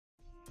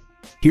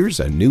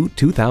Here's a new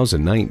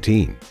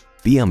 2019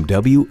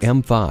 BMW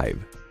M5.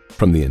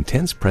 From the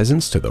intense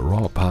presence to the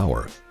raw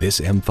power, this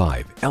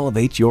M5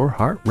 elevates your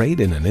heart rate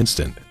in an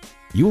instant.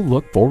 You'll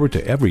look forward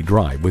to every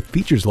drive with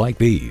features like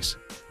these: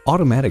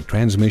 automatic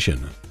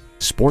transmission,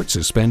 sport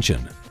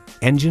suspension,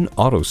 engine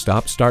auto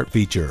stop start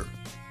feature,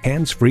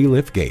 hands-free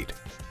liftgate,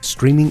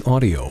 streaming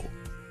audio,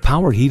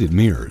 power heated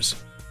mirrors,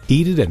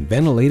 heated and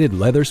ventilated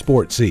leather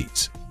sport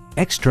seats,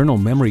 external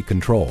memory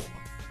control,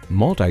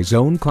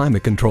 multi-zone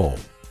climate control,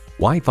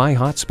 Wi-Fi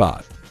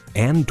hotspot,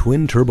 and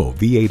twin-turbo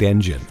V8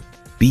 engine.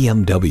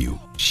 BMW,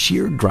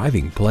 sheer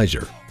driving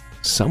pleasure.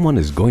 Someone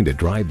is going to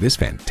drive this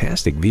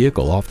fantastic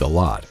vehicle off the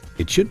lot.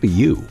 It should be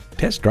you.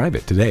 Test drive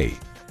it today.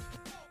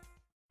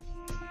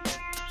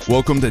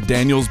 Welcome to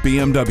Daniel's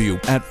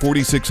BMW at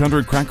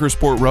 4600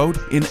 Crackersport Road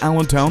in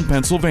Allentown,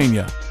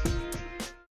 Pennsylvania.